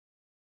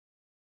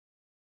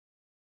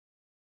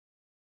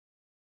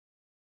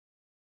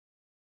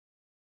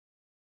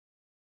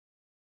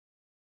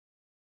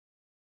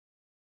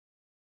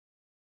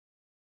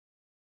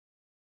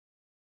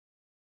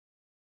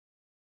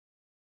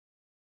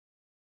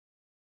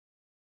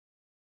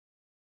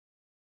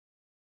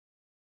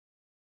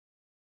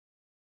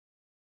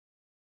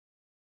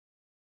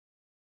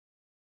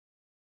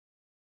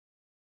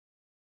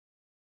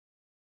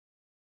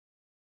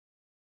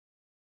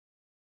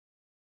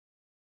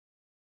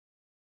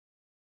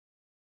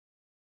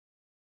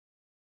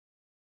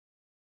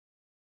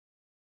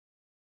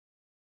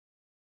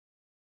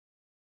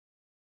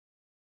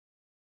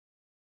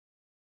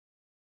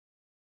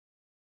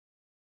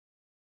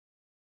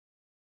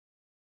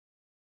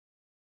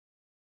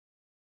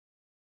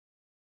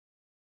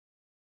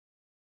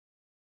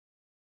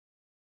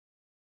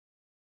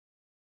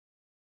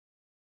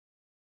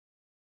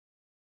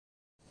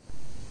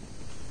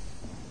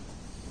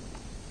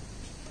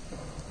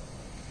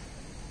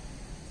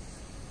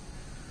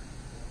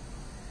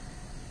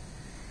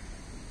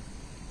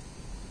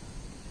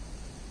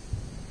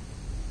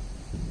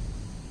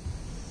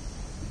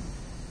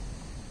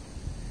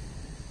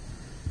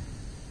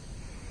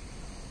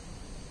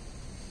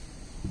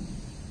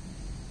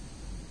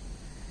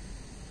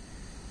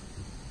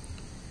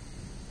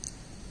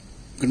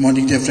Good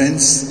morning, dear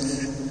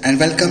friends, and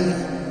welcome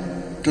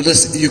to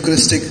this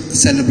Eucharistic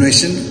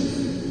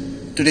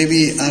celebration. Today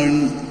we are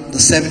on the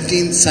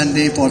 17th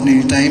Sunday of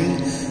Ordinary Time.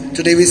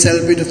 Today we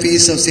celebrate the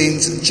feast of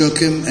Saints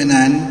Joachim and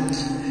Anne,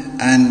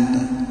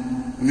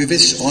 and we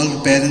wish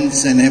all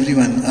parents and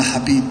everyone a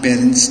happy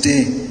Parents'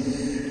 Day.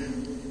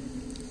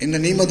 In the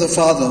name of the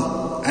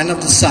Father, and of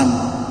the Son,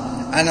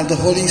 and of the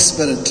Holy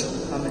Spirit.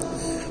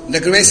 Amen.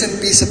 The grace and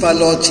peace of our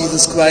Lord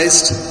Jesus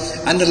Christ,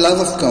 and the love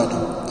of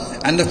God,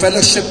 and the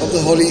fellowship of the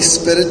Holy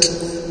Spirit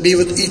be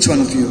with each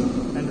one of you.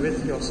 And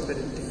with your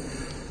spirit.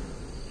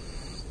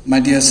 My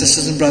dear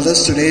sisters and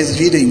brothers, today's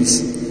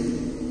readings.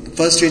 The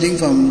first reading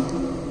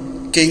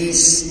from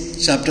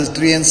Kings chapter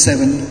 3 and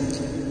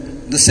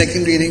 7. The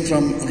second reading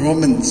from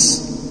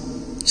Romans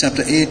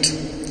chapter 8.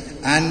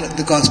 And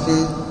the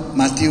Gospel,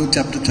 Matthew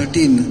chapter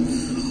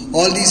 13.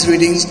 All these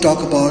readings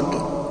talk about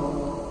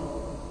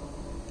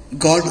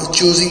God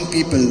choosing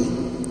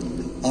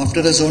people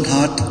after His own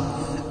heart,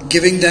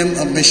 giving them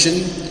a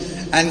mission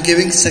and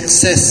giving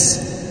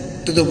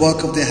success to the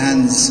work of their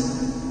hands.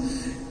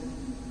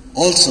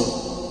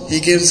 Also, He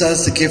gives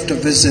us the gift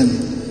of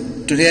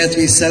wisdom. Today, as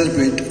we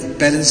celebrate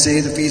Parents'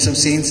 Day, the feast of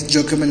Saints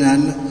Joachim and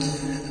Anne,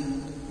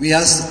 we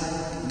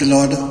ask the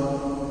Lord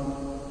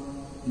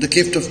the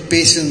gift of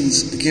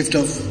patience, the gift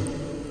of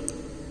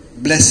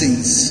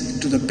blessings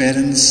to the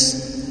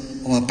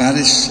parents of our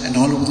parish and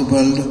all over the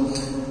world.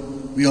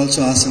 We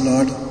also ask the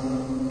Lord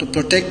to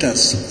protect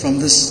us from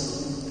this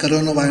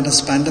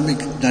coronavirus pandemic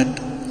that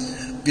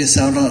we are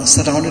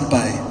surrounded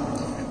by.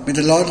 May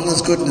the Lord in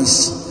His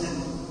goodness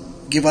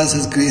give us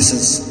His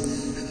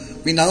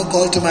graces. We now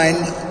call to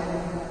mind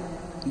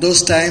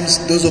those times,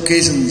 those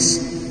occasions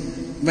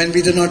when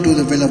we did not do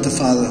the will of the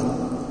Father.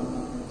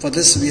 For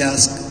this we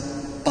ask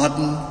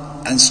pardon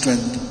and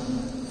strength.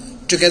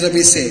 Together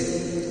we say,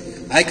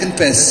 I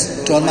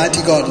confess to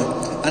Almighty God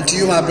and to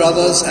you, my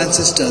brothers and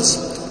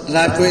sisters, that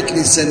I have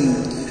greatly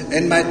sinned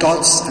in my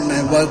thoughts and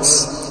my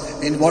words,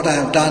 in what I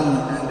have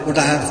done, what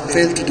I have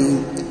failed to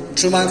do,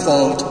 through my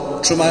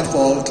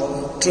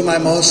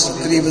most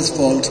grievous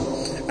fault.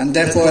 And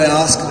therefore I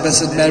ask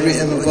Blessed Mary,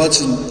 ever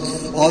Virgin,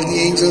 all the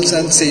angels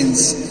and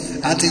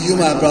saints, and to you,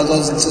 my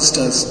brothers and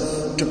sisters,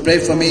 to pray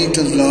for me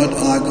to the Lord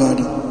our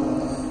God.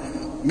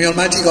 May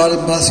Almighty God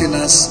have mercy on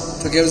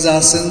us, forgive us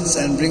our sins,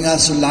 and bring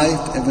us to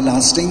life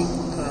everlasting.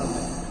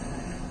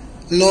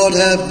 Lord,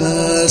 have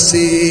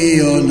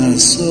mercy on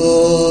us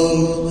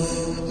all.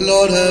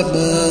 Lord, have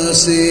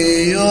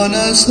mercy on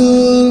us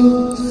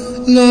all.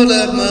 Lord,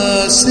 have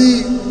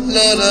mercy,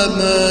 Lord, have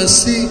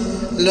mercy,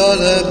 Lord,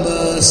 have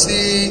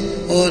mercy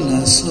on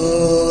us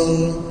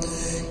all.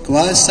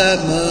 Christ,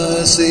 have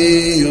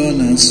mercy on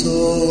us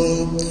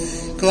all.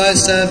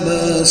 Christ, have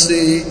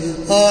mercy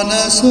on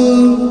us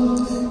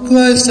all.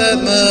 Christ,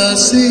 have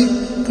mercy,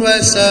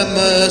 Christ, have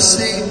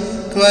mercy,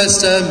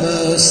 Christ, have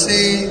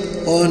mercy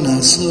on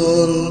us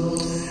all.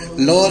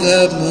 Lord,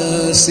 have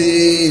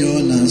mercy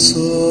on us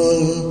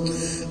all.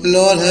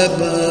 Lord, have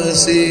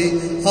mercy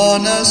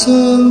on us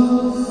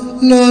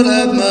all. Lord,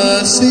 have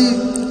mercy,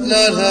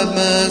 Lord, have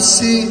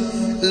mercy,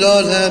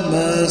 Lord, have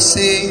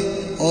mercy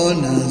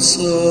on us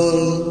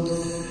all.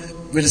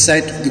 We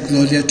recite the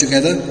Gloria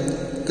together.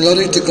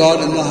 Glory to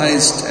God in the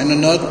highest, and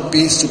on earth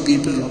peace to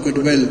people of good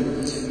will.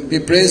 We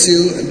praise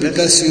you and we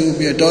bless you,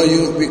 we adore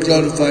you, we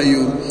glorify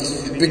you.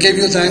 We give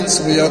you thanks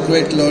for your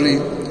great glory,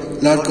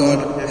 Lord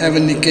God,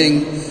 Heavenly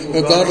King,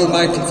 O God,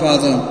 Almighty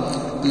Father,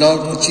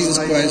 Lord Jesus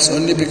Christ,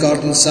 only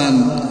begotten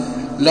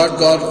Son, Lord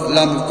God,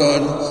 Lamb of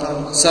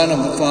God, Son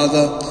of the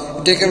Father.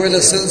 You take away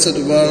the sins of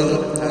the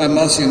world, have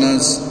mercy on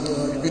us.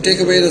 You take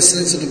away the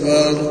sins of the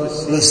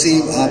world,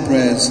 receive our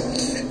prayers.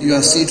 You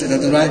are seated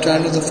at the right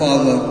hand of the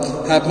Father,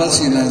 have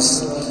mercy on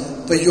us.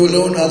 For you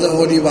alone are the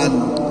Holy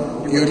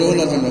One, you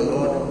alone are the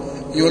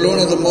Lord, you alone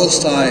are the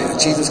Most High,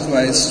 Jesus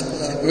Christ,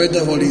 with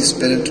the Holy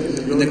Spirit,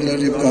 in the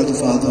glory of God the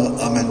Father.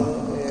 Amen.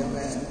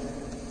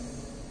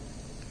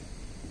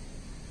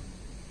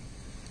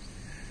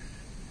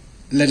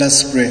 Let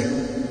us pray.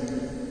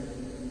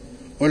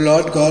 O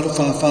Lord God of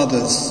our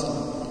fathers,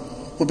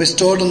 who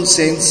bestowed on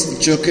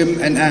Saints Joachim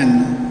and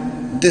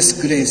Anne this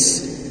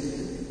grace,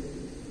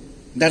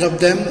 that of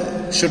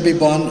them should be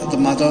born the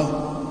mother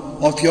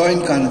of your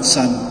incarnate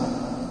Son,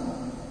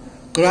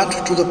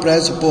 grant to the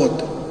prayers of both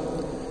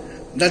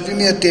that we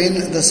may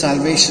attain the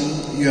salvation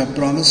you have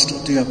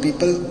promised to your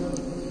people,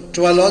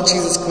 to our Lord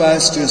Jesus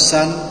Christ, your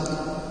Son,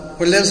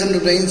 who lives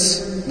and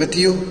reigns with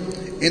you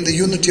in the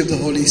unity of the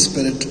Holy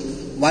Spirit,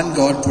 one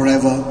God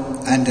forever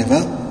and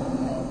ever.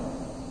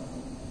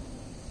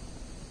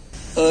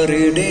 A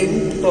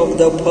reading from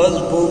the first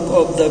book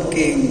of the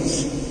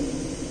Kings.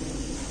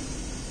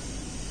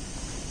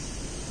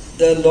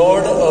 The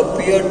Lord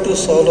appeared to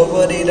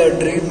Solomon in a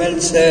dream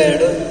and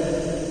said,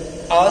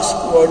 ask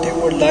what you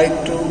would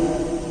like to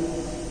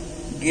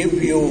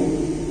give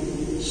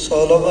you.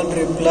 Solomon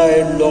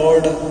replied,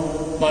 Lord,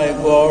 my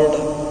God,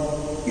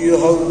 you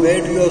have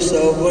made your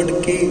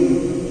servant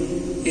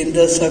king in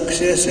the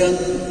succession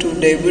to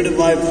David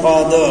my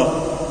father,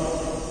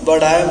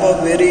 but I am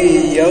a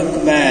very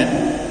young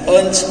man,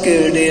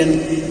 unskilled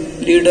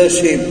in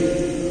leadership.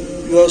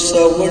 Your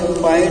servant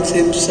finds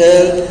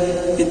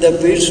himself in the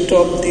midst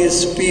of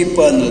these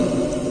people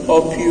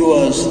of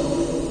yours,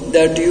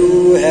 that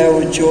you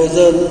have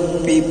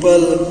chosen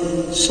people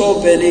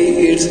so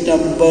many its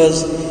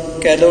numbers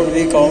cannot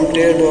be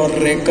counted or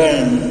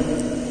reckoned.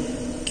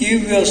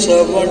 Give your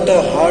servant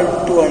a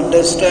heart to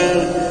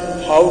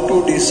understand how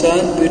to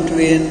discern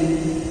between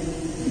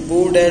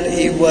good and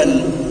evil.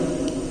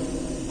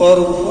 For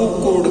who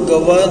could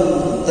govern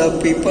the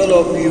people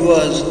of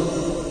yours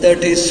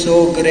that is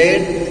so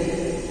great?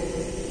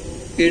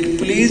 It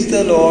pleased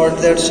the Lord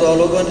that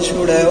Solomon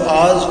should have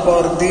asked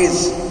for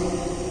this.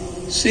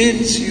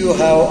 Since you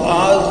have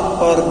asked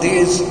for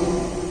this,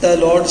 the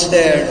Lord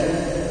said,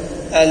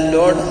 and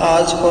Lord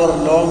asked for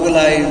long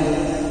life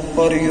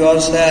for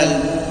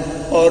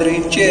yourself, or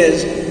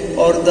riches,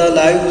 or the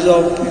lives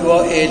of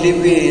your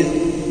enemies,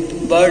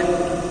 but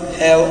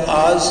have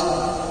asked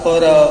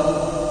for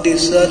a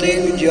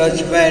discerning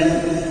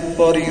judgment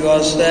for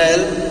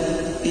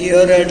yourself.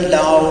 Here and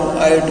now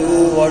I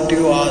do what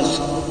you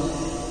ask.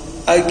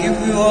 I give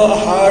you a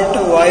heart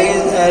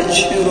wise and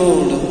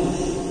shrewd,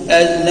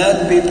 as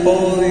none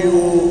before you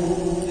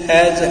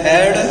has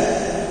had,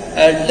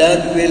 and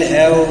none will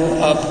have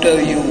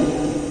after you.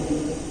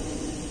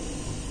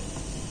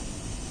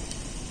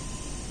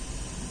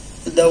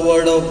 The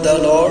word of the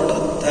Lord.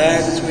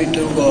 Thanks be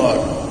to God.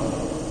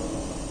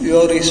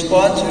 Your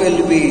response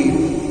will be,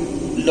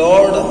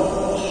 Lord,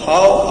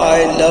 how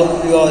I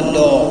love your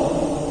law.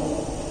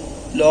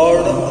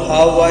 Lord,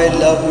 how I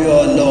love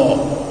your law.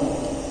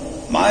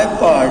 My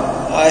part,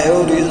 I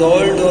have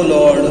resolved, O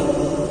Lord,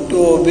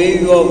 to obey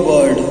your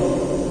word.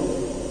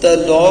 The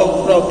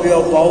law from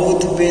your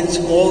mouth means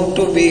more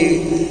to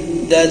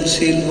me than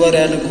silver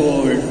and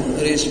gold.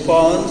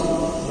 Response,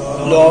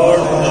 Lord,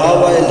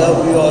 how I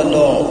love your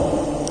law.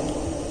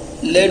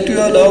 Let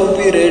your love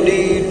be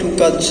ready to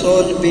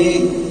console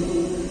me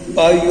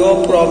by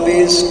your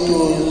promise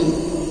to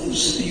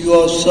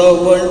your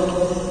servant.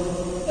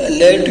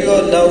 Let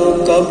your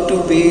love come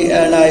to me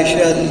and I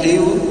shall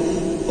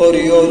live, for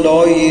your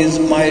law is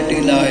my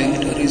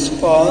delight.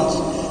 Response,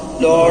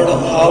 Lord,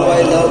 how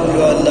I love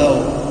your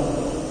love.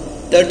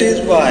 That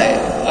is why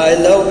I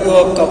love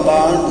your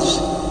commands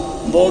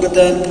more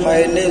than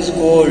finest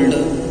gold.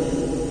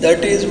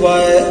 That is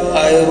why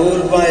I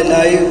rule my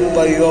life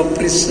by your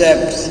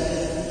precepts.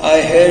 I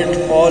hate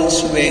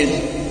false ways.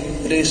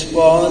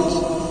 Response,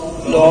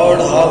 Lord,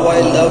 how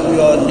I love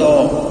your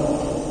law.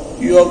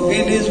 Your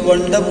will is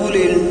wonderful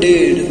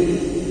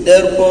indeed,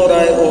 therefore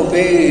I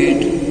obey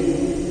it.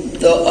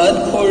 The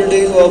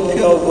unfolding of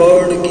your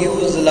word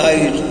gives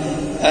light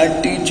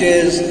and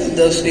teaches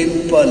the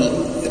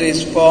simple.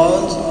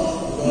 Response,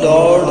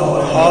 Lord,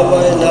 how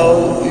I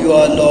love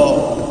your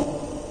law.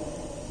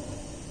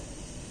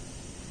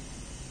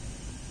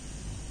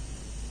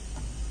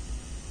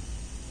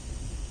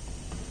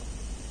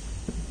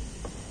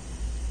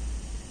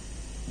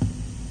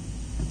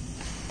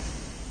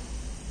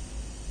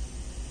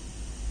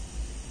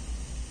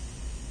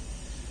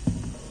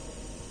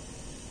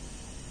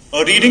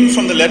 A reading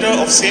from the letter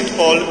of St.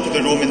 Paul to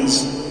the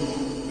Romans.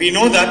 We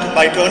know that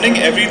by turning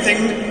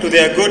everything to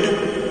their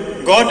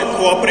good, God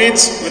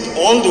cooperates with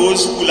all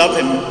those who love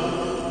Him,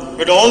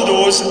 with all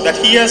those that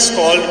He has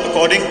called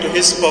according to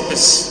His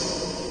purpose.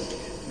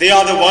 They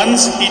are the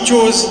ones He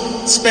chose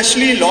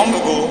specially long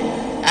ago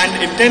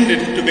and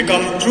intended to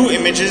become true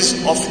images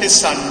of His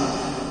Son,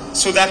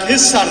 so that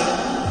His Son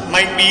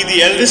might be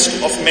the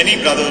eldest of many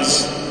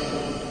brothers.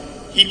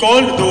 He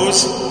called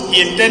those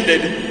He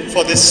intended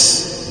for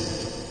this.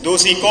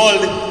 Those He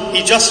called,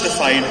 He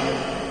justified,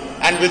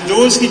 and with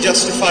those He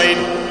justified,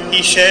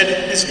 He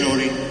shared His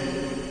glory.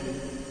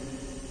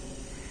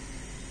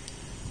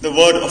 The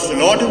word of the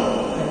Lord.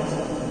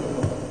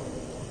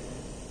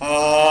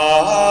 Alleluia,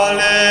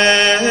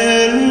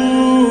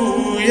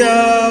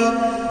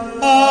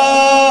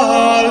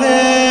 alleluia,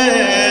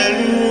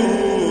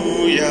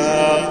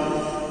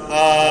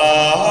 alleluia.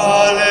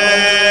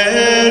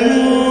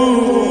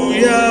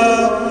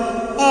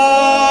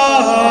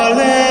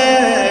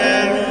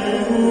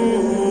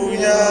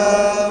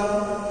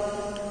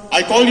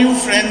 I call you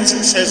friends,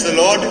 says the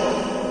Lord,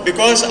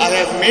 because I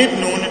have made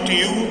known to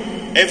you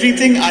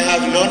everything I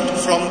have learnt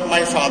from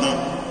my Father.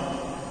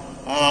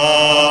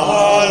 Alleluia,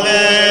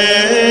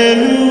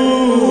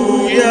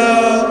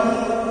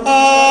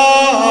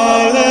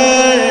 alleluia,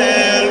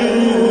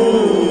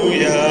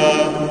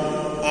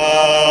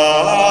 alleluia,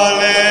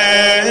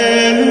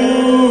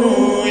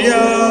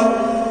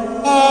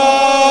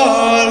 alleluia.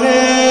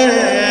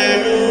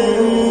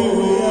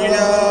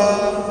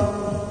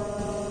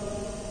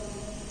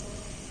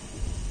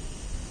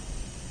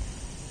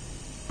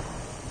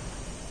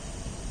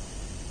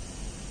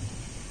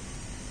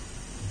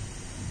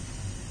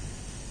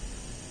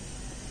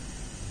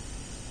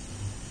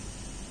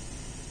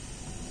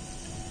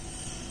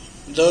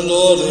 The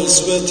Lord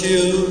is with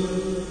you.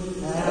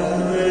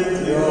 And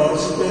with your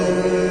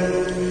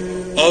spirit.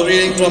 A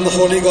reading from the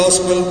Holy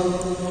Gospel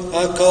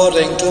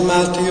according to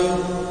Matthew.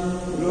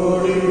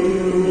 Glory to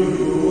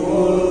you, O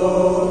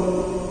Lord.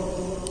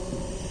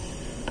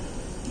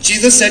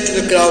 Jesus said to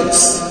the crowds,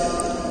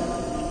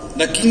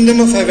 "The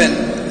kingdom of heaven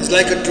is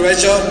like a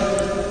treasure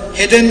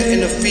hidden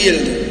in a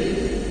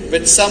field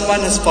which someone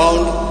has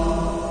found.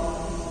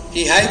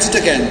 He hides it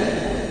again,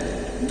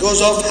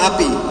 goes off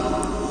happy,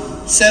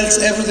 sells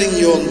everything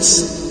he owns,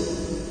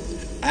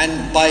 and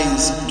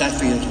buys that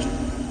field."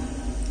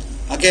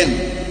 Again,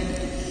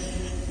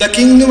 the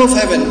kingdom of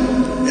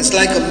heaven is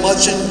like a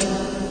merchant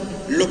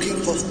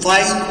looking for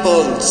fine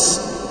pearls.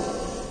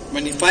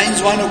 When he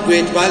finds one of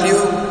great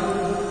value,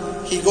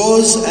 he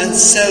goes and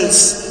sells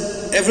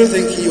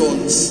everything he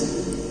owns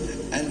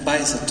and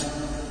buys it.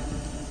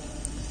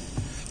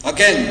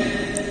 Again,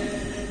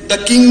 the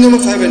kingdom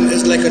of heaven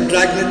is like a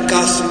dragnet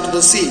cast into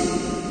the sea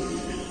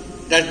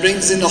that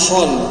brings in a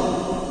haul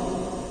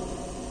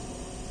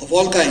of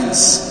all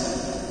kinds.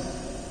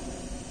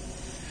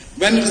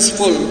 When it is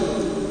full,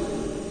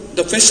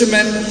 the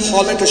fishermen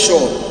haul it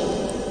ashore,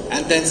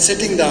 and then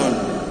sitting down,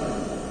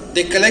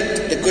 they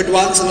collect the good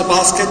ones in a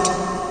basket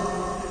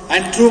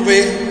and throw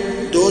away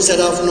those that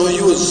are of no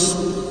use.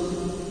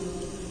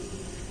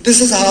 This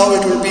is how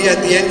it will be at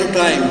the end of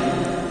time.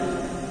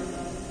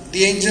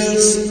 The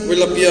angels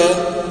will appear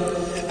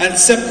and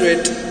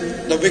separate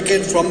the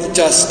wicked from the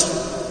just,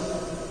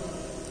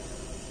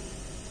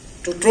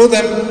 to throw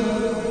them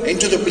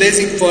into the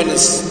blazing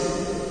furnace,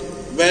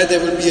 where there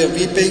will be a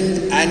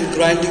weeping and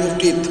grinding of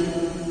teeth.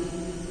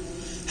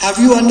 Have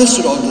you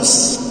understood all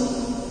this?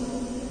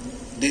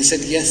 They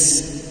said,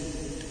 "Yes."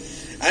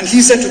 And he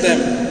said to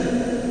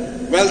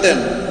them, "Well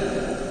then,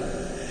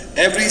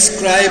 every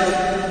scribe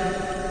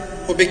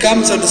who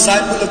becomes a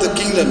disciple of the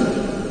kingdom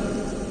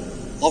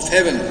of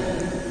heaven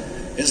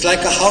is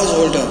like a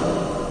householder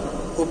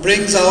who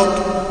brings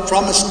out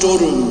from his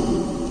storeroom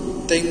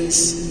things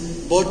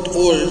both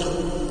old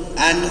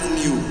and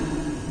new."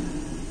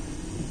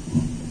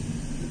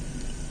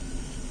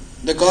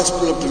 The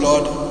Gospel of the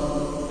Lord.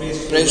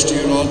 Praise to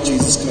you, Lord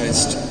Jesus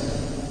Christ.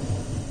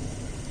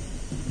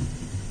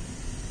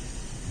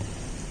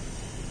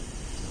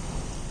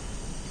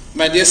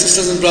 My dear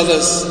sisters and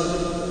brothers,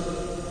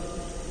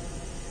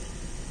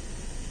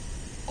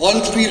 all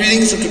three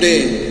readings of today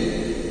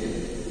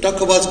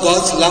talk about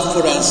God's love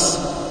for us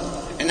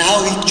and how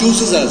He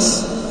chooses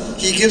us.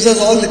 He gives us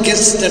all the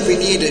gifts that we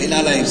need in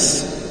our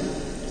lives.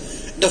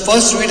 The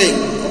first reading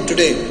of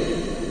today,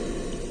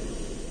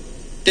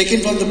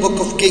 taken from the book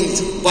of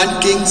Kings, 1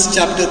 Kings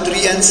chapter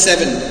 3 and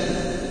 7.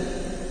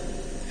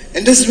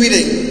 In this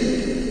reading,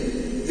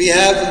 we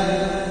have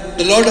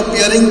the Lord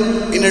appearing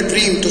in a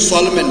dream to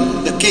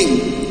Solomon, the king,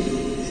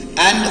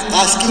 and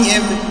asking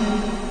him,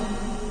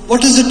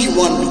 "What is it you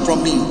want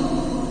from me?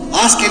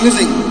 Ask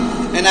anything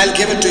and I'll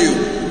give it to you."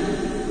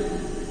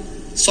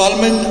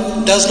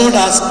 Solomon does not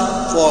ask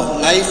for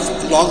life,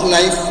 long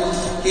life.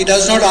 He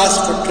does not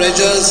ask for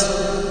treasures.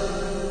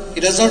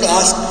 He does not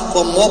ask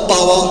for more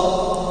power.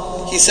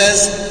 He says,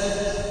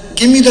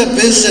 "Give me the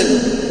wisdom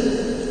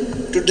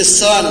to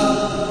discern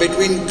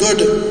between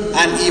good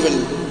and evil."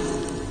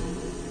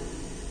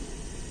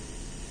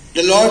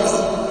 The Lord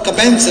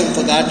commends him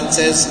for that and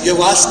says, "You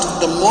have asked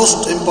the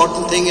most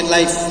important thing in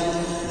life,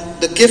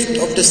 the gift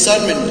of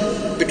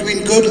discernment between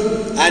good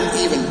and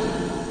evil."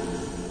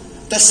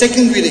 The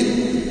second reading,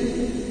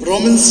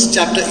 Romans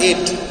chapter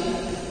 8.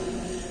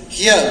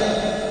 Here,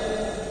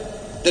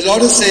 the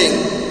Lord is saying,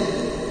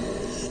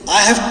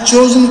 "I have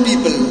chosen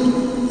people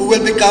who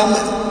will become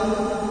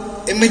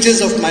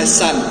images of my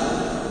Son.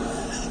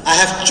 I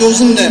have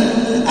chosen them,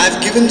 I have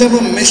given them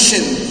a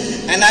mission,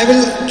 and I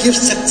will give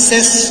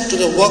success to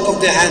the work of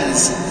their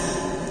hands.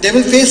 They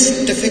will face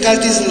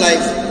difficulties in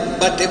life,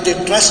 but if they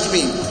trust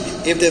me,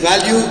 if they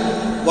value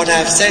what I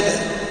have said,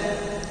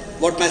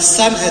 what my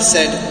Son has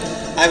said,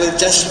 I will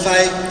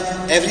justify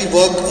every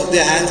work of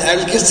their hands. I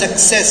will give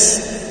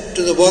success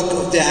to the work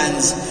of their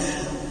hands."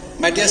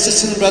 My dear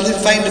sisters and brothers,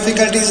 we find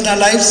difficulties in our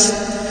lives,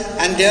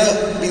 and there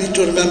we need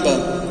to remember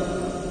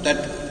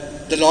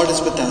that the Lord is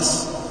with us.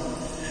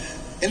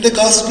 In the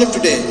Gospel of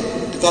today,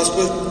 the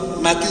Gospel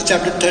of Matthew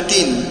chapter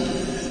 13,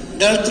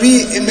 there are three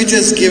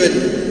images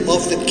given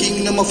of the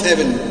kingdom of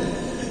heaven.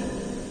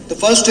 The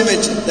first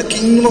image, the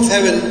kingdom of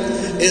heaven,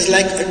 is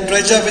like a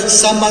treasure which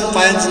someone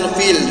finds in a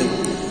field,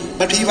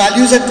 but he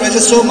values that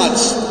treasure so much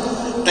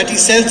that he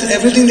sells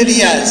everything that he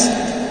has.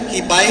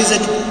 He buys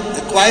it,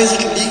 acquires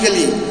it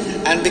legally,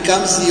 and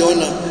becomes the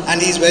owner,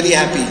 and he is very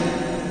happy.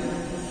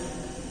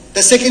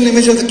 The second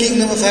image of the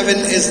kingdom of heaven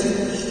is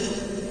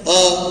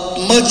a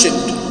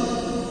merchant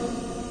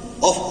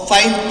of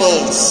fine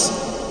pearls.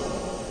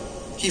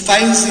 He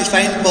finds these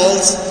fine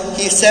pearls,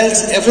 he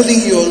sells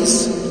everything he owns,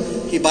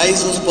 he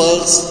buys those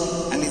pearls,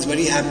 and he's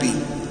very happy.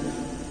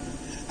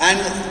 And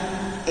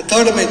the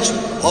third image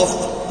of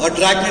a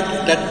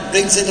dragnet that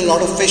brings in a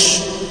lot of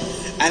fish,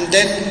 and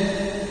then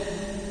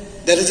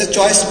there is a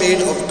choice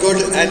made of good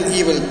and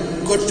evil,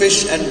 good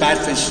fish and bad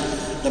fish.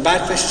 The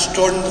bad fish is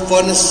thrown in the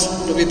furnace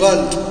to be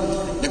burnt.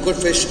 The good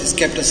fish is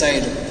kept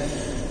aside.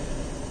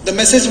 The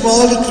message of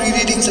all the three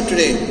readings of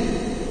today,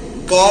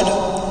 God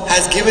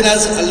has given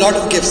us a lot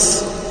of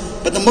gifts.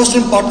 But the most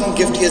important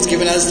gift He has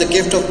given us, the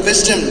gift of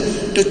wisdom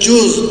to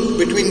choose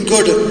between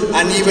good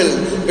and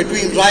evil,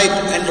 between right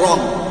and wrong.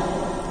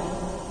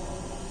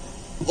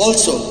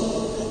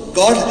 Also,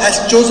 God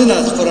has chosen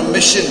us for a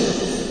mission.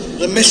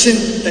 The mission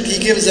that He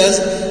gives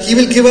us, He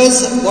will give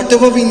us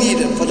whatever we need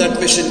for that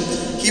mission.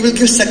 He will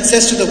give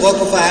success to the work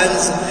of our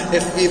hands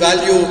if we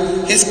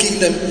value His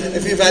kingdom,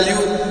 if we value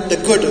the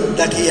good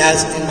that He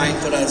has in mind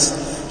for us.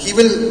 He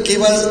will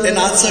give us an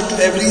answer to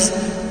every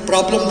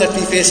problem that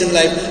we face in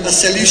life, a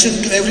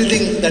solution to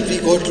everything that we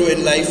go through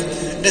in life.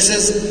 This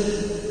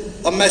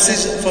is a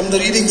message from the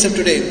readings of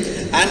today.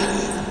 And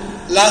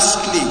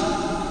lastly,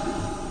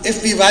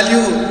 if we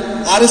value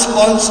our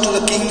response to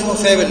the kingdom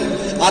of heaven,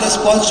 our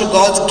response to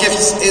God's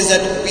gifts is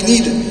that we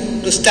need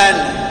to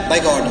stand by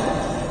God.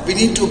 We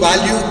need to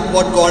value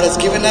what God has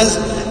given us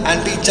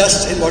and be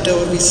just in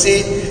whatever we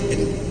say,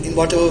 in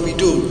whatever we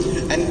do.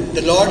 And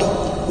the Lord,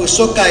 who is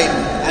so kind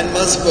and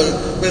merciful,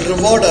 will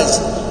reward us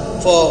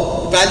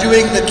for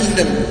valuing the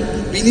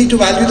kingdom. We need to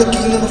value the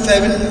kingdom of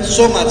heaven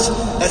so much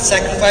that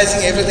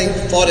sacrificing everything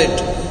for it,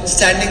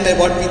 standing by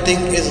what we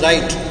think is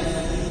right.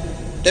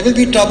 There will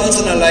be troubles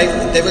in our life,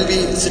 there will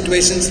be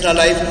situations in our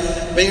life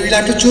when we'll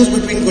have to choose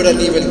between good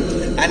and evil.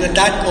 And at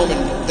that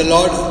moment, the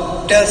Lord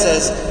tells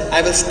us,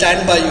 I will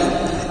stand by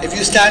you. If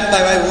you stand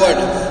by my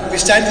word, if you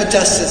stand for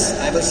justice,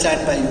 I will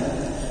stand by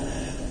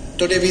you.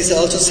 Today we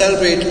also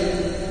celebrate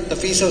the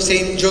feast of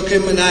Saint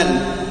Joachim and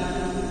Anne.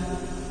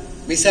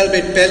 We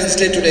celebrate Parents'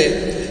 Day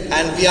today,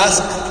 and we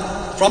ask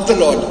from the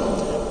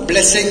Lord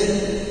blessing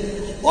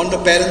on the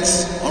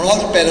parents, on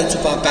all the parents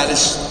of our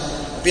parish.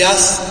 We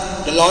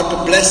ask the Lord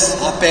to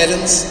bless our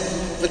parents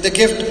with the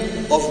gift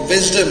of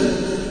wisdom,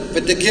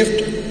 with the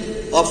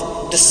gift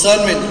of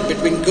discernment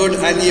between good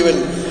and evil,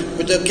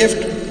 with the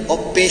gift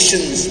of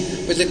patience,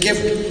 with the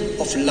gift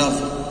of love.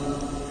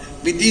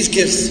 With these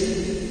gifts,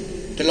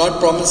 the Lord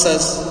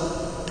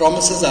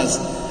promises us,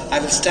 I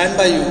will stand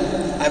by you,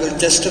 I will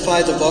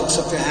justify the works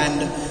of your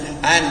hand,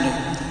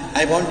 and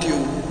I want you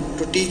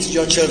to teach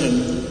your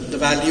children the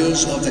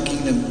values of the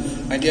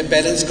kingdom. My dear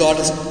parents, God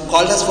has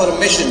called us for a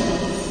mission.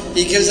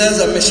 He gives us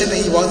a mission.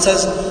 He wants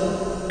us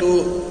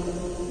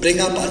to bring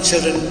up our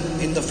children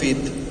in the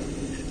faith.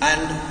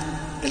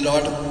 And the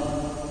Lord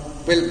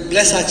will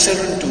bless our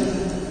children too.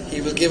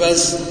 He will give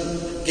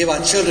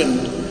our children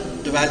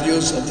the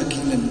values of the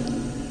kingdom.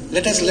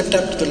 Let us lift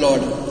up to the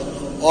Lord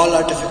all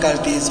our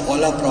difficulties,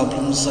 all our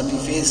problems that we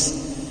face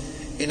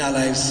in our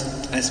lives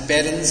as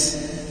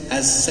parents,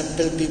 as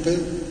simple people,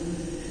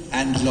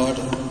 and Lord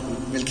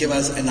will give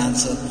us an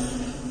answer.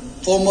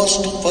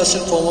 First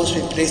and foremost,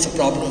 we place the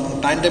problem of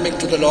the pandemic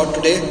to the Lord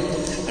today,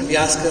 and we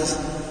ask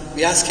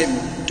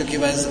Him to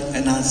give us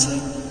an answer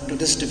to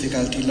this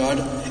difficulty. Lord,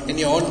 in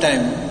your own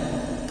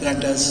time,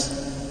 grant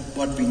us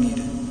what we need.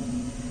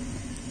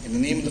 In the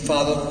name of the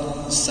Father,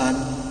 the Son,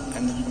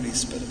 and the Holy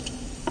Spirit.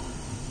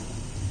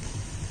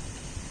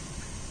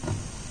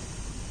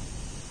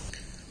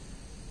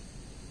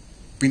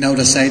 We now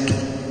recite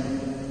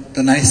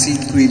the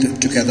Nicene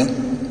Creed together.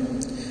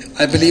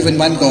 I believe in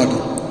one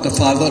God, the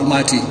Father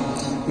Almighty,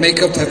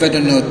 maker of heaven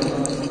and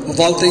earth, of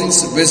all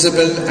things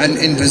visible and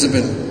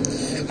invisible.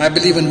 I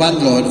believe in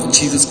one Lord,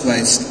 Jesus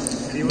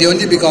Christ, the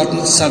only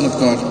begotten Son of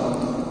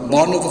God,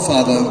 born of the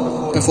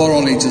Father before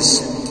all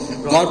ages,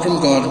 God from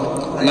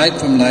God, light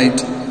from light,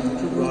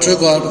 true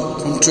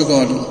God from true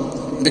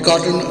God,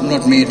 begotten,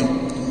 not made,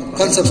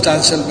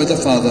 consubstantial with the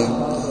Father.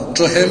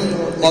 Through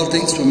Him all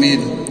things were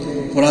made,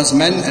 for us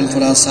men and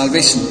for our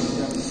salvation.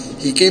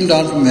 He came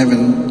down from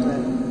heaven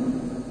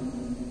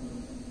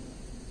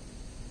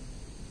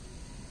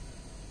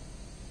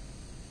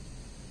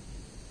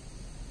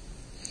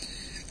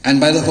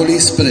and by the Holy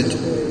Spirit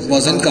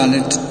was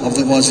incarnate of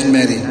the Virgin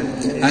Mary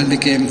and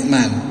became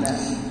man.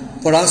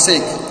 For our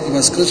sake He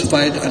was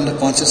crucified under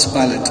Pontius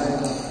Pilate.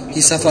 He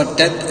suffered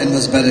death and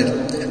was buried,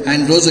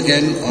 and rose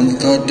again on the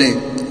third day,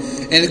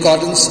 in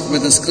accordance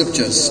with the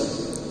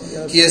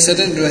Scriptures. He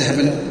ascended into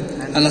heaven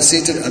and is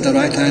seated at the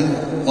right hand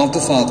of the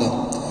Father.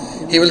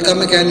 He will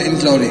come again in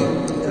glory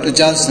to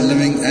judge the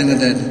living and the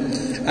dead,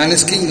 and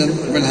His kingdom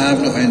will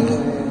have no end.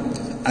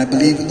 I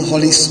believe in the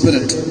Holy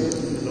Spirit,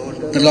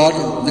 the Lord,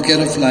 the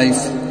giver of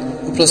life,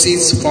 who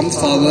proceeds from the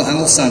Father and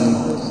the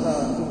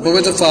Son, who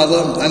with the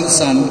Father and the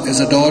Son is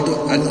adored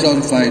and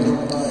glorified,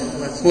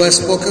 who has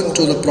spoken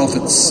to the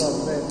prophets.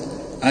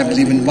 I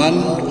believe in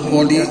one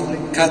holy,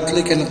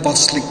 Catholic and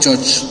Apostolic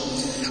Church.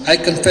 I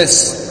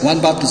confess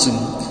one baptism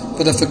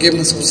for the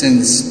forgiveness of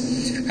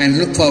sins, and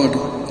look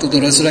forward to the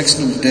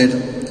resurrection of the dead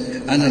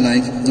and the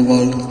life of the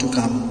world to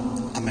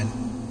come. Amen.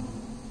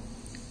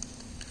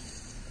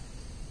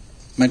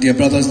 My dear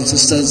brothers and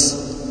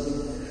sisters,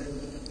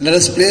 let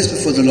us place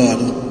before the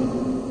Lord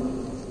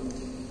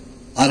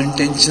our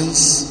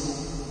intentions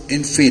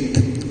in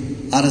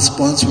faith. Our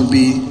response will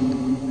be,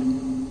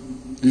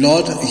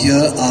 Lord, hear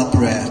our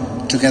prayer.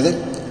 Together,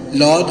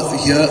 Lord,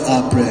 hear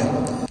our prayer.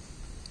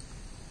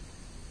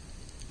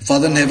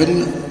 Father in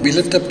heaven, we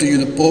lift up to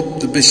you the Pope,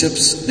 the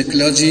bishops, the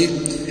clergy,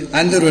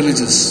 and the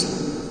religious,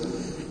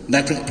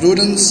 that with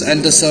prudence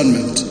and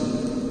discernment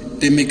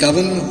they may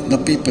govern the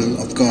people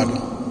of God.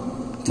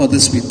 For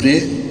this we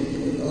pray.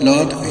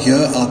 Lord, hear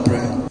our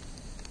prayer.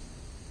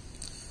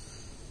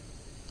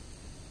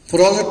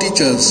 For all the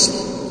teachers,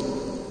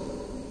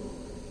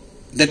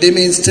 that they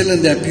may instill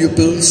in their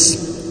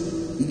pupils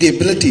the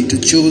ability to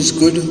choose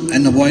good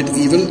and avoid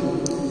evil,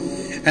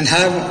 and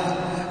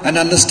have an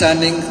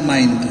understanding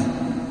mind.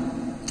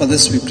 For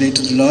this we pray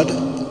to the Lord.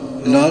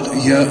 Lord,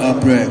 hear our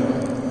prayer.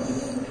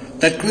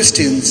 That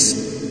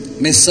Christians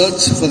may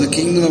search for the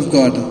kingdom of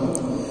God,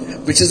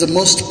 which is the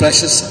most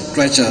precious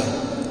treasure,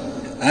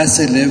 as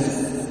they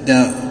live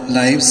their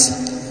lives,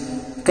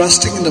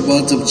 trusting in the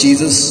words of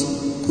Jesus,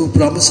 who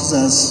promises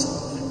us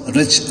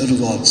rich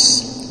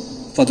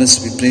rewards. For this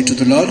we pray to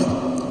the Lord.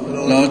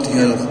 Lord,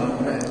 hear.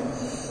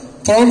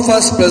 For all of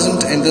us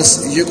present in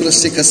this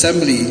Eucharistic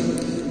assembly,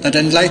 that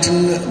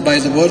enlightened by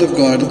the Word of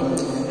God,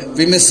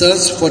 we may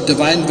search for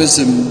divine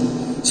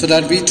wisdom, so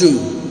that we too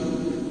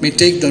may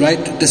take the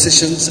right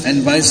decisions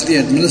and wisely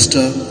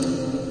administer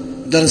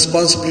the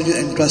responsibility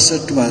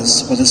entrusted to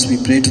us. For this we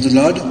pray to the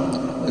Lord.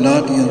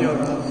 Lord, hear.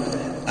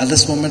 At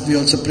this moment we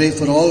also pray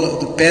for all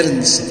the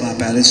parents of our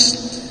parish.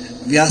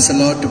 We ask the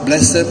Lord to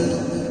bless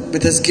them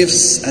with His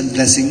gifts and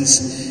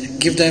blessings.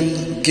 Give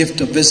them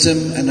gift of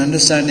wisdom and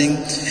understanding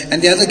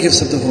and the other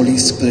gifts of the Holy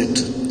Spirit.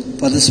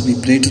 For this we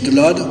pray to the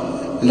Lord.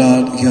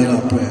 Lord, hear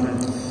our prayer.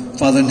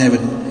 Father in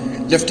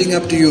heaven, lifting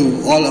up to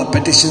you all our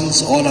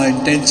petitions, all our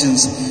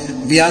intentions,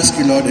 we ask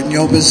you, Lord, in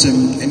your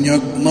wisdom, in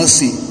your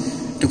mercy,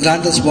 to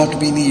grant us what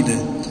we need.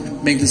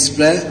 Make this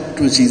prayer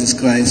through Jesus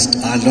Christ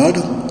our Lord.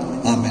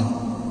 Amen.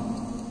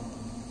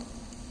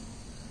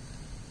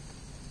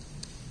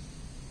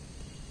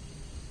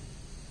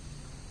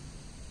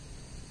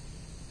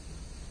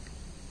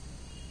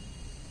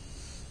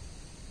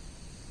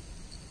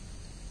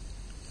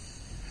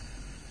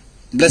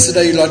 Blessed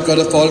are you, Lord God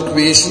of all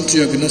creation. To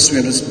your goodness we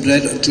have this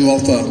bread to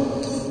offer.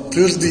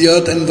 Fruit of the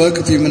earth and work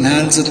of human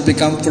hands, it will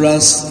become for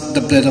us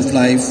the bread of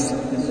life.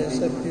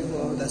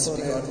 Blessed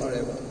be God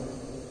forever.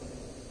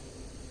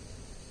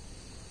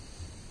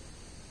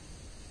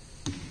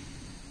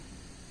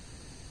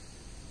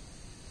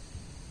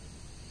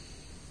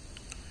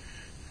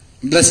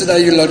 Blessed are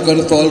you, Lord God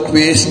of all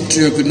creation.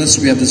 To your goodness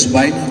we have this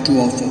wine to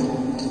offer.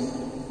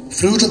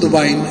 Fruit of the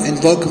vine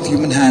and work of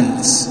human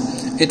hands,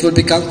 it will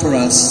become for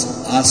us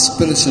our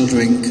spiritual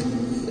drink.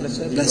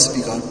 Blessed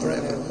be God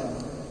forever.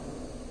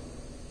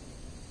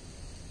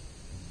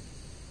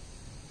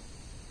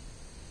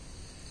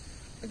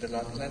 May the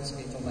Lord cleanse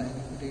me from my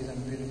iniquities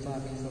and purify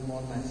me from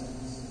all my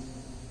sins.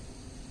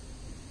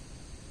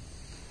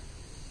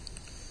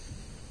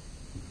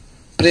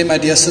 Pray, my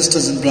dear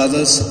sisters and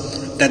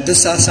brothers, that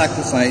this our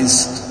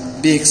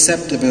sacrifice be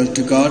acceptable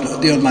to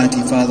God, the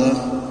Almighty Father.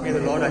 May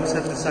the Lord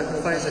accept the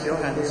sacrifice at your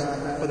hands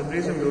for the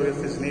praise and glory of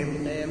His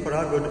name, for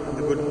our good and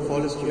the good of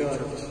all His holy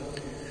church.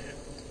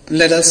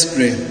 Let us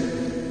pray.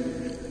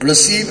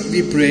 Receive,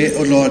 we pray,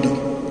 O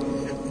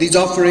Lord, these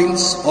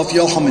offerings of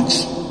your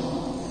homage,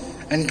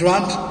 and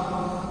grant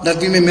that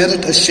we may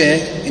merit a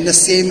share in the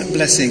same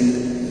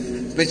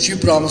blessing which you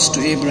promised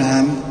to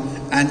Abraham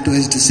and to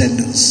his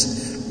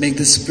descendants. Make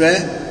this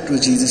prayer through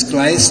Jesus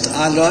Christ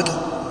our Lord.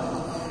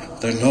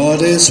 The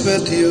Lord is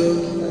with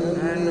you.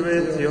 And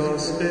with your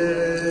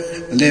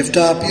spirit. Lift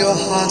up your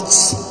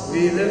hearts.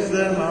 We lift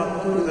them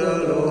up to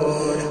the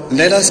Lord.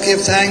 Let us give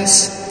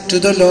thanks to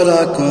the Lord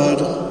our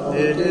God.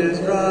 It is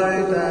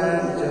right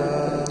and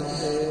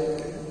just.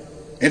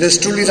 It is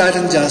truly right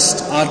and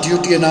just, our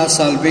duty and our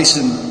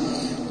salvation,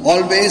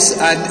 always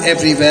and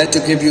everywhere to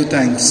give you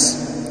thanks.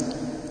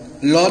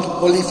 Lord,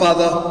 Holy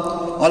Father,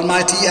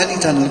 Almighty and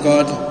Eternal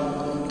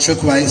God, through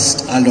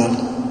Christ our Lord.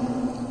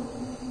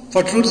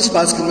 For through this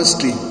Paschal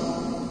mystery,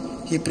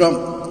 He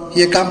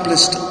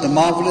accomplished the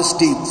marvelous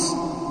deeds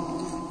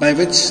by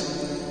which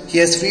He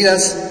has freed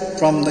us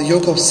from the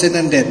yoke of sin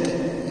and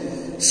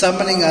death,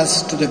 summoning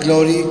us to the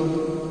glory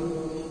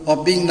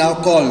of being now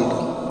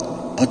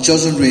called a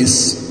chosen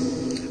race,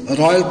 a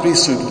royal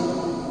priesthood,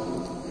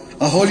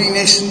 a holy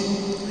nation,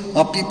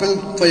 a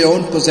people for your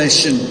own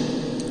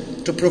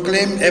possession, to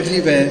proclaim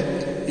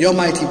everywhere your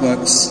mighty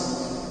works.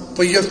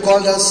 For you have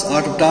called us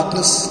out of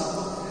darkness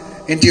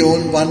into your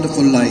own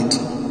wonderful light.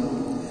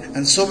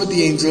 And so with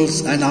the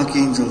angels and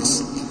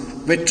archangels,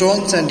 with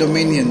thrones and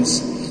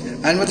dominions,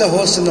 and with the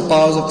hosts and the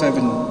powers of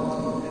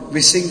heaven, we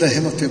sing the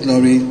hymn of your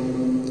glory,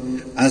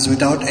 as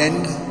without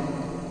end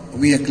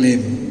we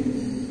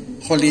acclaim.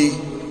 Holy,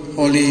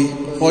 holy,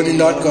 holy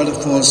Lord God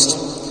of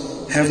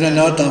hosts, heaven and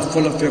earth are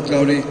full of your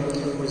glory.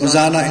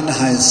 Hosanna in the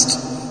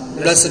highest.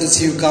 Blessed is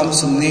he who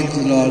comes in the name of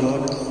the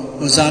Lord.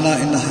 Hosanna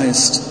in the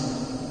highest.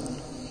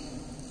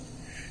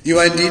 You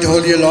are indeed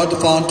holy, O Lord, the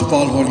fount of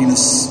all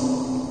holiness.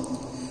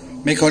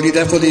 Make holy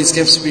therefore these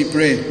gifts, we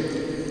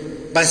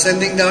pray, by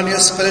sending down your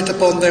Spirit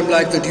upon them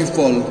like the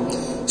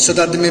dewfall, so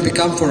that they may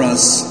become for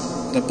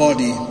us the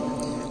body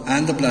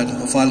and the blood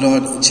of our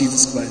Lord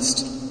Jesus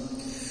Christ.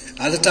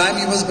 At the time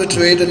he was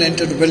betrayed and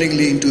entered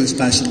willingly into his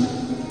passion,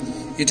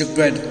 he took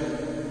bread,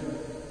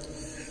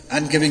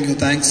 and giving you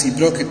thanks, he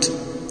broke it.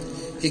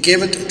 He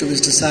gave it to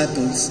his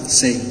disciples,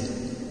 saying,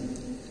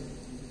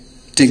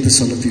 Take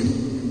this, all of you,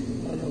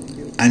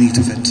 and eat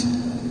of it.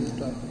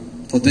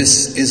 For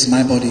this is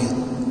my body,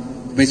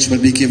 which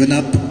will be given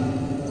up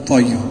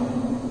for you.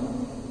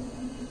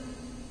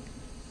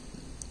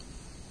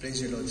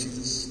 Praise you, Lord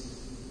Jesus.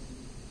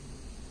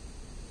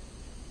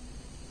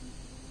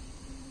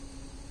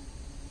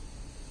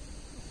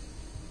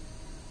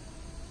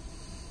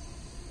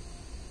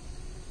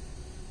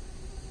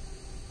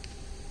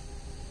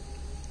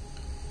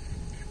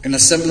 In a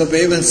similar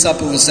way, when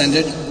supper was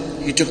ended,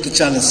 he took the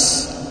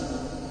chalice,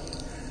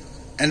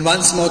 and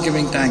once more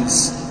giving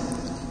thanks,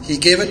 he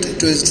gave it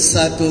to his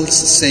disciples,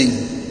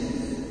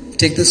 saying,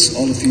 "Take this,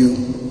 all of you,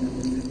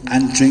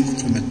 and drink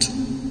from it.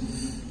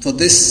 For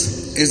this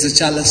is the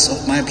chalice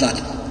of my blood,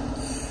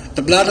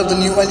 the blood of the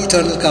new and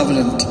eternal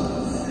covenant,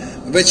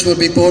 which will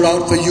be poured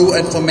out for you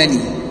and for many,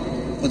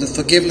 for the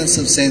forgiveness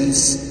of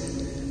sins.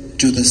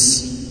 Do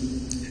this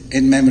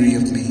in memory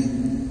of me."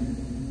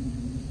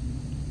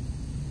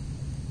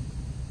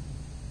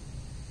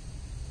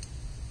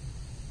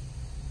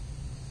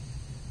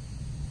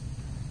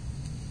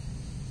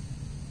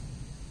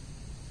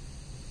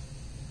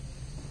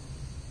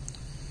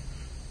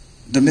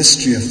 The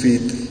mystery of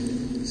faith.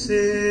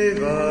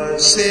 Save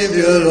us,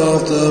 Saviour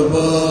of the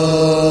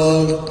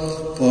world,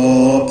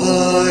 for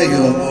by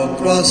your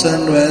cross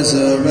and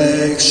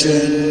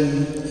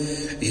resurrection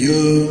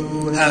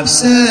you have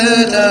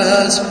set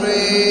us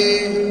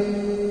free.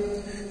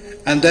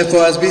 And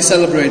therefore, as we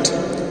celebrate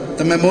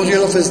the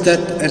memorial of his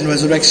death and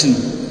resurrection,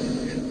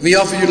 we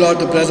offer you, Lord,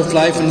 the bread of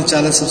life and the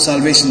chalice of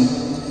salvation,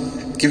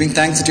 giving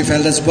thanks that you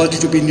felt us worthy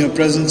to be in your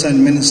presence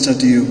and minister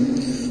to you.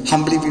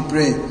 Humbly we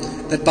pray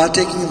that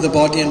partaking of the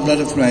body and blood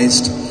of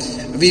Christ,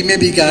 we may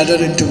be gathered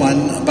into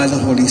one by the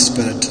Holy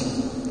Spirit.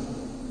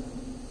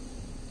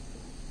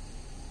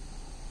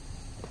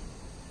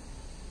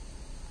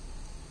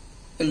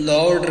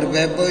 Lord,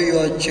 remember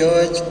your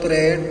church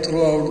spread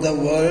throughout the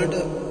world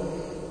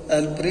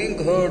and bring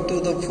her to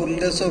the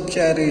fullness of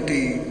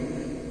charity,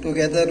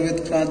 together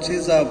with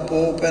Francis our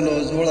Pope and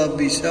Oswald our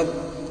Bishop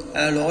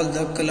and all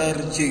the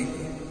clergy.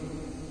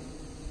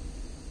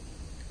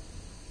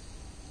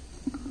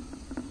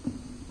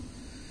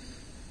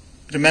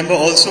 Remember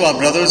also our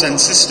brothers and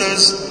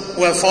sisters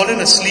who have fallen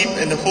asleep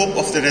in the hope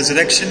of the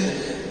resurrection,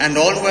 and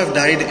all who have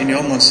died in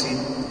your mercy.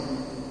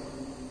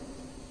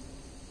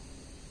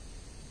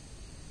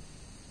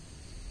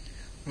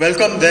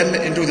 Welcome them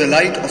into the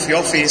light of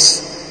your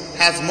face.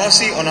 Have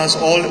mercy on us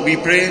all, we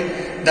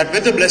pray, that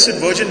with the Blessed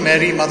Virgin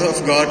Mary, Mother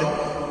of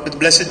God, with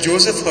Blessed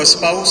Joseph, her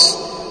spouse,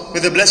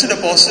 with the blessed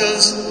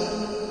apostles,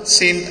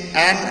 Saint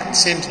Anne,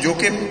 Saint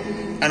Joachim,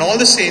 and all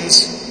the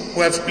saints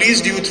who have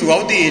pleased you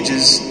throughout the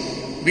ages,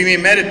 we may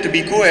merit to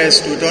be co-heirs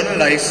to eternal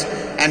life,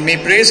 and may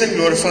praise and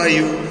glorify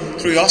you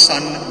through your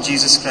Son,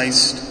 Jesus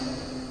Christ.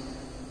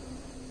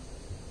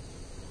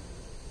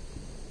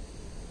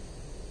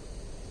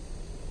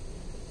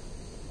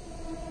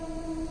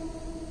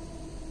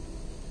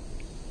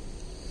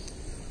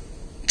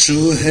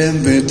 Through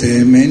him, with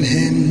him,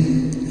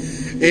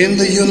 in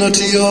the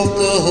unity of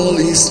the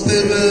Holy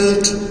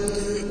Spirit,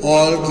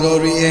 all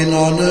glory and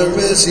honor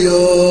is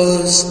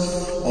yours,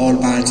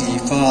 Almighty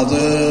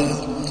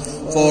Father,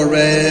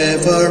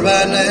 forever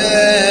and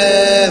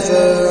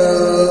ever.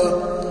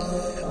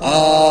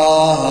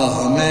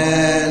 Amen.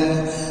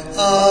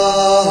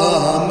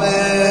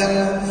 Amen.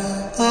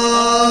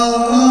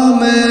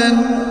 Amen.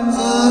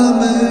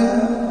 Amen.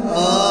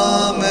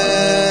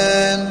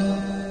 Amen.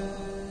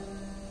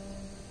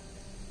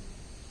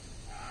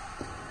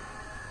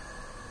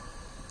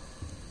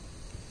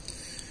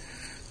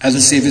 As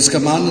the Saviour's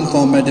command,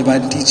 informed by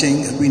divine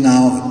teaching, we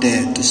now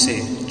dare to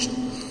say,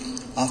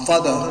 Our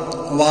Father,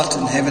 who art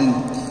in heaven,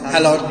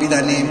 hallowed be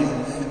thy name.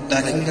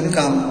 Thy kingdom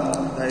come,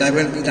 thy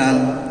will be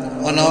done,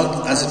 on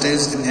earth as it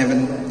is in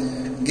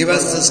heaven. Give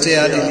us this day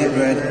our daily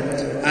bread,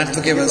 and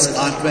forgive us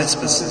our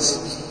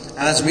trespasses,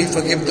 as we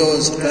forgive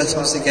those who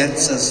trespass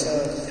against us.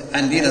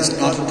 And lead us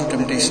not into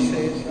temptation,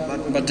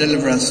 but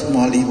deliver us from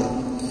all evil.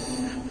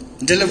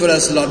 Deliver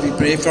us, Lord, we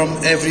pray, from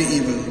every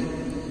evil,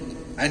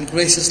 and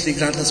graciously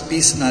grant us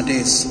peace in our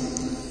days,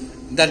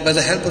 that by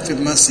the help of your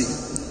mercy,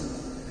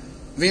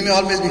 we may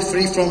always be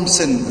free from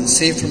sin and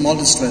safe from all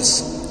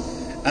distress,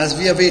 as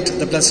we await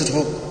the blessed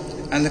hope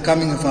and the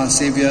coming of our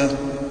Saviour,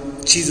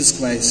 Jesus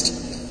Christ.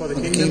 for the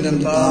kingdom,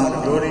 the power,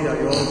 and glory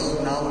are yours,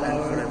 now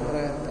and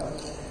forever.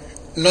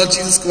 Lord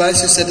Jesus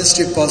Christ, you said this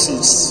to your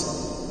apostles,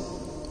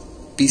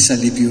 peace I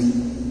leave you,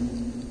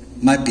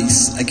 my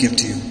peace I give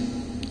to you.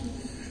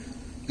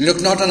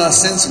 Look not on our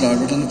sins, Lord,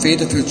 but on the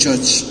faith of your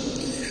church,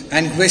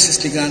 and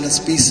graciously grant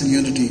us peace and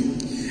unity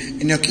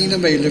in your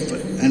kingdom where you live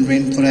and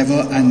reign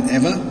forever and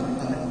ever.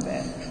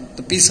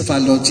 The peace of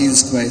our Lord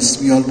Jesus Christ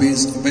be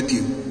always with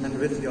you. And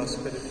with your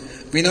spirit.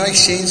 We now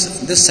exchange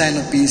this sign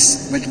of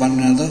peace with one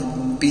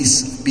another.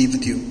 Peace be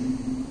with you.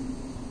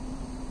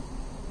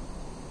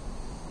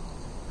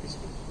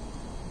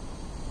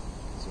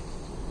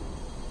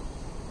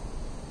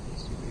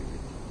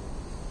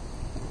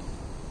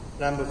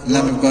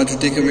 Lamb of God, to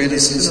take away the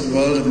sins of the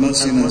world, have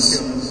mercy on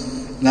us.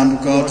 Lamb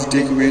of God, to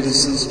take away the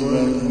sins of the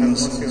world, have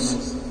mercy on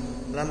us.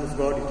 Lamb of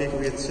God, you take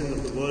away the sin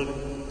of the world,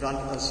 grant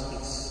us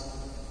peace.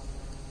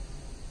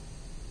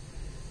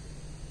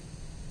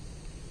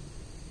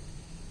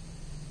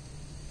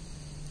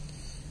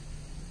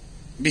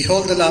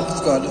 Behold the Lamb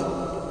of God.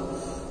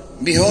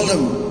 Behold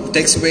him who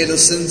takes away the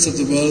sins of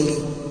the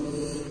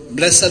world.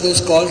 Blessed are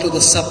those called to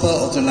the supper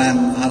of the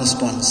Lamb. Our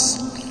response.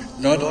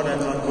 Lord, I am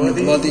not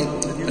worthy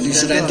that you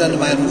should enter under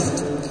my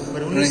roof.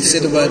 But when I say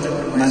the word,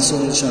 my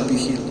soul shall be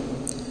healed.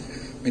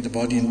 May the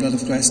body and blood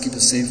of Christ keep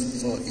us safe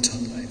for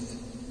eternal life.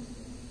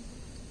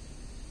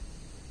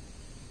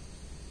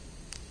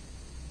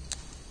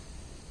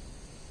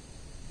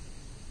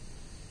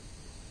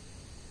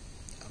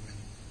 Amen.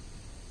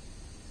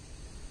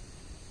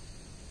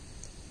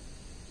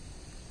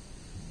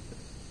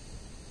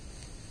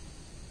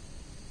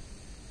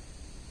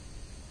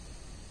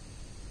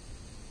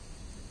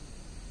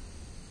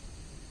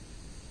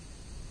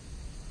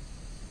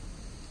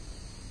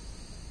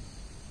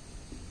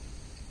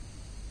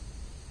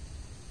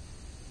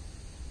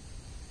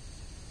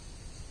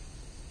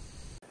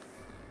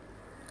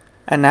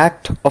 An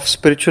act of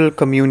spiritual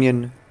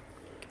communion.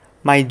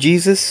 My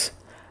Jesus,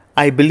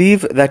 I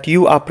believe that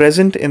you are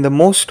present in the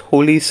most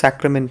holy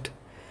sacrament.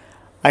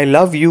 I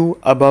love you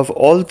above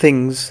all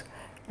things,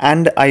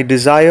 and I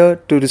desire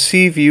to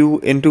receive you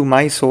into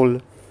my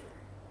soul.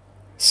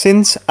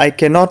 Since I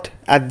cannot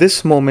at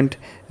this moment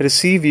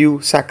receive you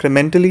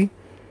sacramentally,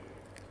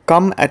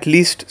 come at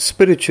least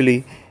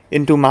spiritually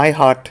into my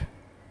heart.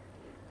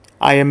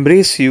 I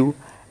embrace you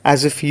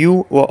as if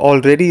you were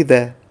already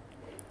there,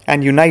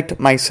 and unite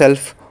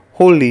myself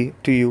wholly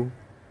to you.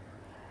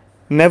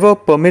 Never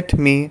permit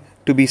me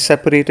to be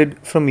separated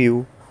from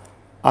you.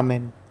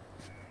 Amen.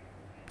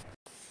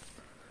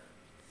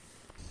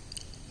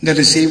 They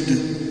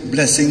received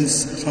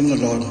blessings from the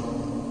Lord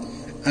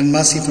and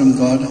mercy from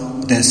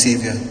God, their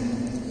Saviour.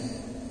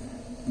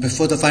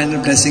 Before the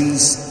final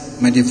blessings,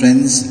 my dear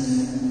friends,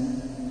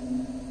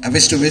 I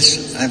wish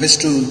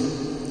to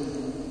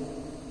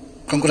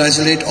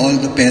congratulate all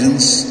the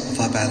parents of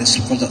our parish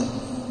for the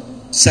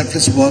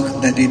selfless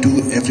work that they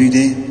do every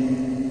day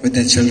with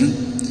their children.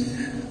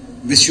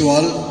 Wish you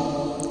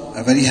all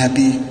a very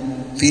happy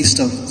feast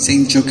of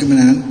Saint Joachim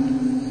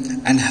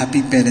and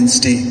happy Parents'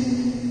 Day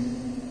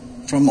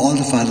from all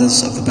the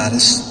fathers of the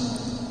parish.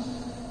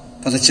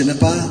 Father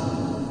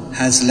Chinnappa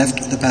has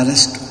left the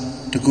parish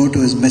to go to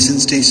his mission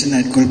station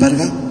at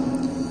Gulbarga.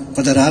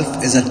 Father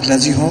Ralph is at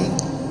clergy home.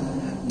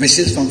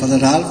 Wishes from Father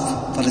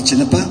Ralph, Father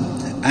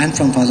Chinnappa, and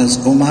from Fathers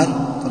Omar,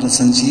 Father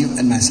Sanjeev,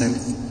 and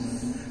myself.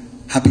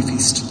 Happy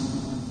feast.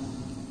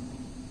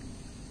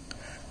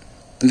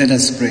 Let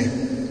us pray.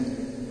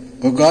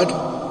 O God,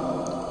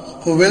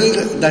 who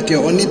willed that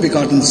your only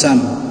begotten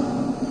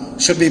Son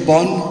should be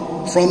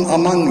born from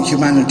among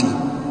humanity,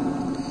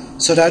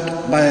 so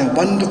that by a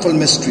wonderful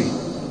mystery,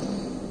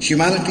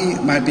 humanity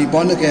might be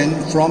born again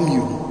from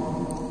you.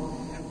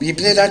 We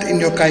pray that in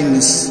your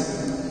kindness,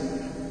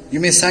 you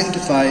may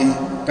sanctify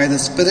by the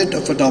Spirit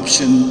of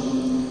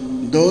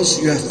adoption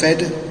those you have fed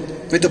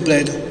with the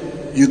bread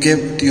you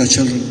give to your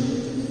children.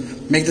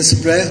 Make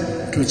this prayer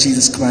through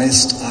Jesus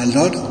Christ our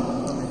Lord.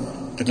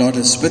 The Lord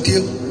is with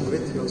you.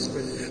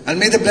 And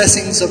may the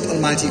blessings of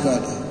Almighty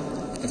God,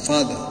 the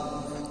Father,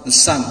 the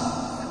Son,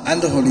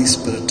 and the Holy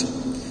Spirit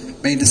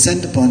may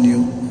descend upon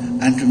you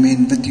and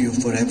remain with you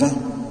forever.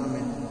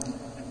 Amen.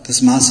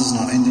 This Mass is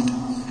now ended.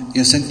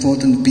 You are sent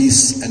forth in the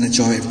peace and the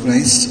joy of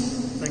Christ.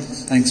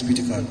 Thanks be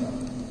to God.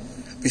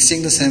 We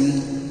sing this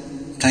hymn,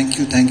 Thank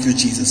you,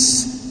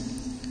 Jesus.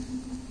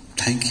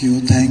 Thank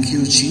you,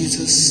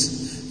 Jesus.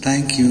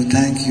 Thank you,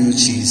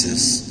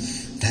 Jesus.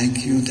 Thank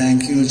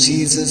you,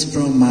 Jesus,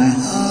 from my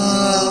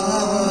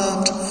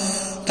heart.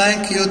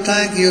 Thank you,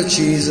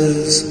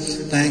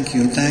 Jesus. Thank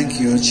you,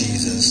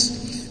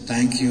 Jesus.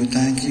 Thank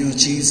you,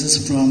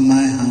 Jesus, from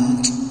my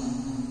heart.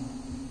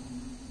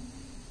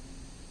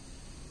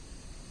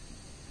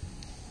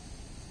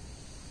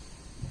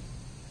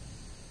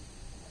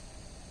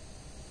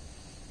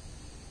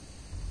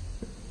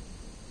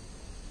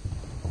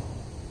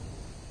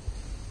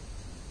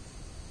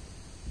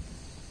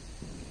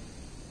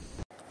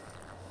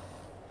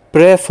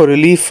 Prayer for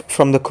relief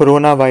from the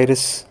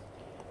coronavirus.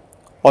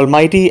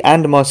 Almighty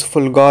and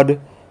merciful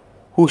God,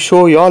 who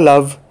show your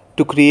love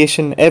to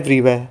creation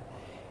everywhere,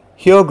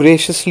 hear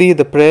graciously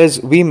the prayers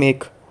we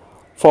make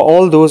for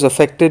all those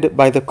affected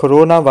by the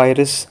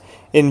coronavirus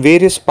in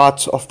various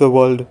parts of the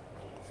world.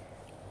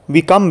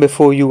 We come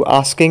before you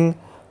asking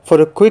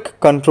for a quick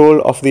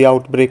control of the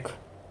outbreak,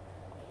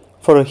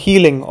 for a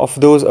healing of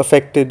those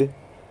affected,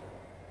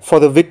 for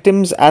the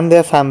victims and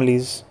their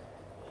families.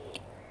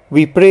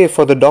 We pray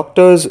for the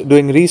doctors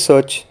doing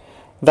research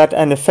that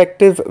an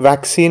effective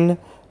vaccine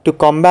to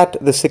combat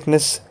the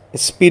sickness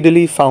is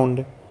speedily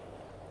found.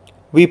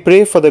 We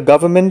pray for the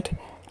government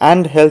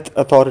and health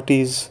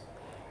authorities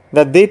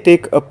that they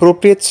take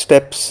appropriate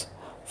steps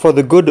for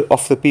the good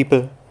of the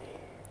people.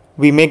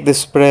 We make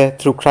this prayer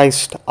through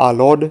Christ our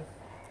Lord.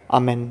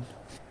 Amen.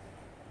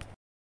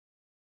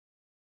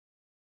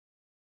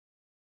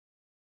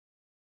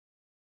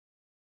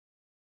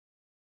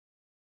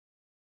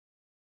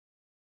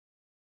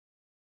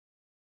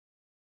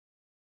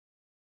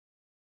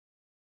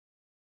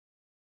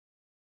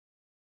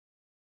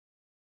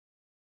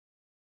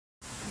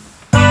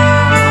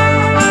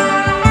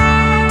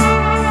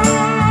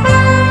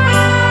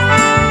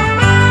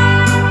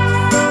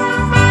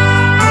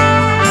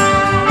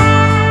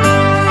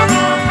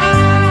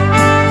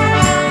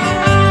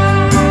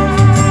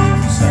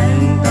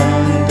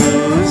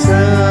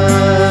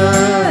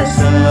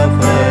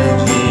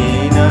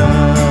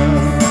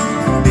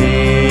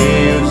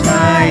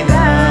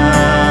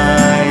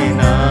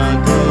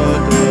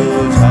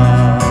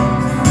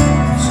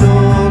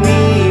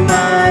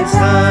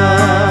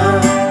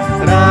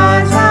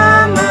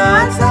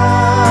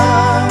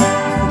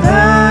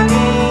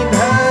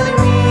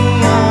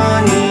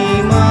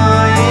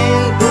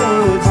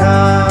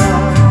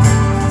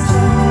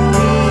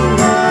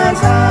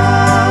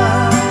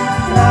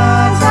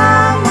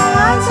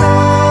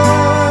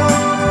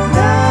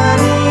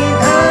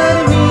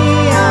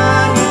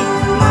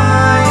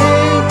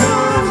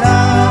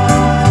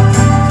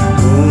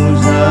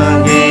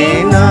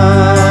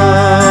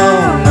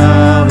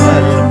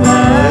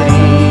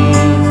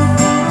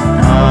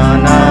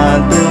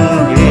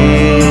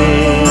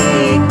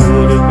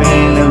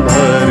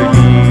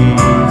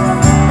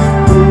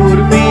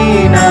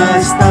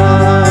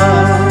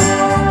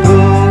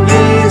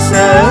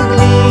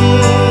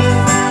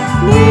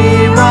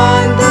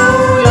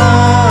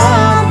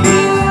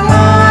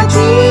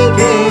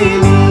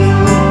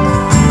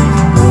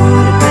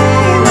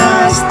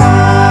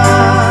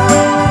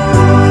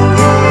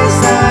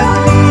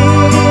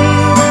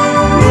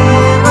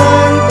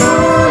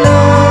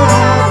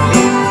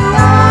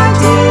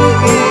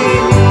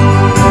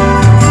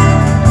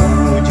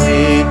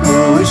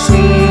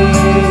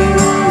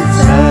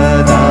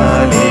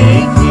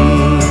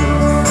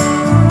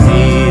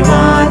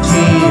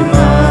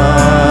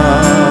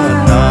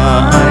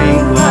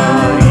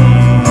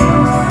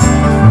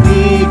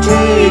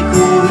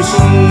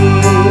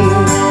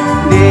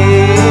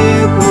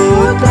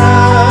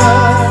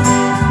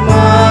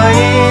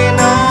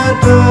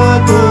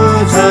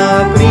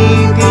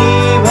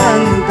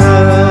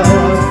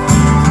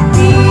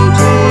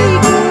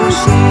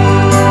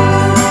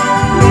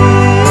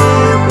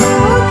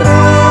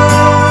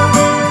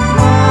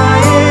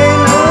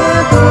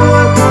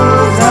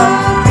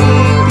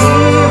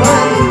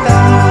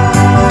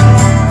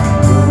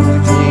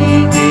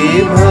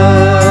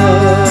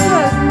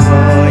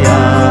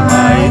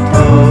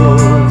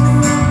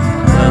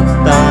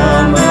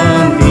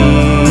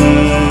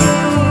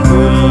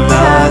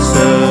 pass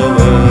away.